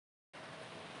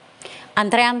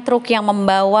Antrean truk yang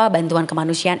membawa bantuan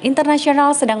kemanusiaan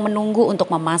internasional sedang menunggu untuk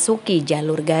memasuki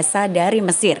jalur Gaza dari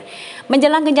Mesir,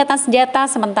 menjelang gencatan senjata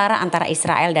sementara antara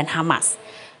Israel dan Hamas.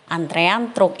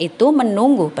 Antrean truk itu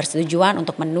menunggu persetujuan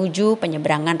untuk menuju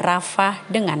penyeberangan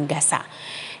Rafah dengan Gaza.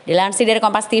 Dilansir dari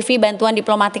Kompas TV, bantuan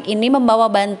diplomatik ini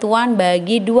membawa bantuan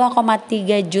bagi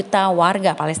 2,3 juta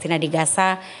warga Palestina di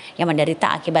Gaza yang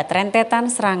menderita akibat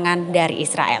rentetan serangan dari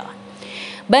Israel.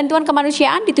 Bantuan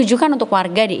kemanusiaan ditujukan untuk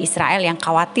warga di Israel yang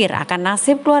khawatir akan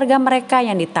nasib keluarga mereka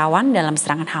yang ditawan dalam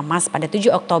serangan Hamas pada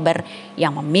 7 Oktober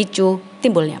yang memicu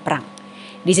timbulnya perang.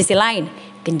 Di sisi lain,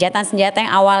 gencatan senjata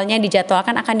yang awalnya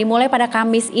dijadwalkan akan dimulai pada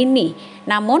Kamis ini.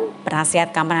 Namun,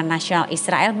 Penasihat Keamanan Nasional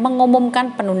Israel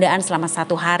mengumumkan penundaan selama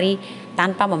 1 hari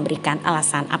tanpa memberikan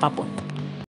alasan apapun.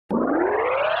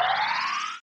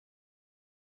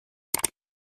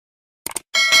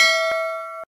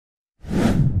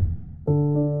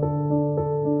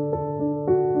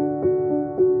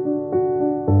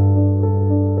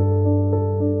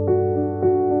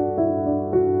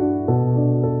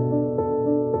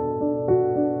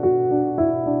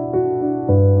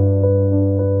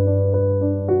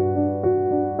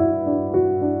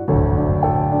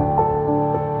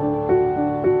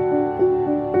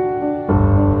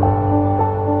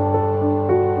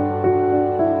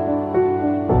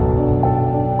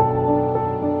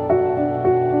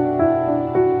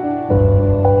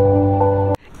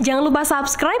 Jangan lupa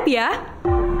subscribe ya.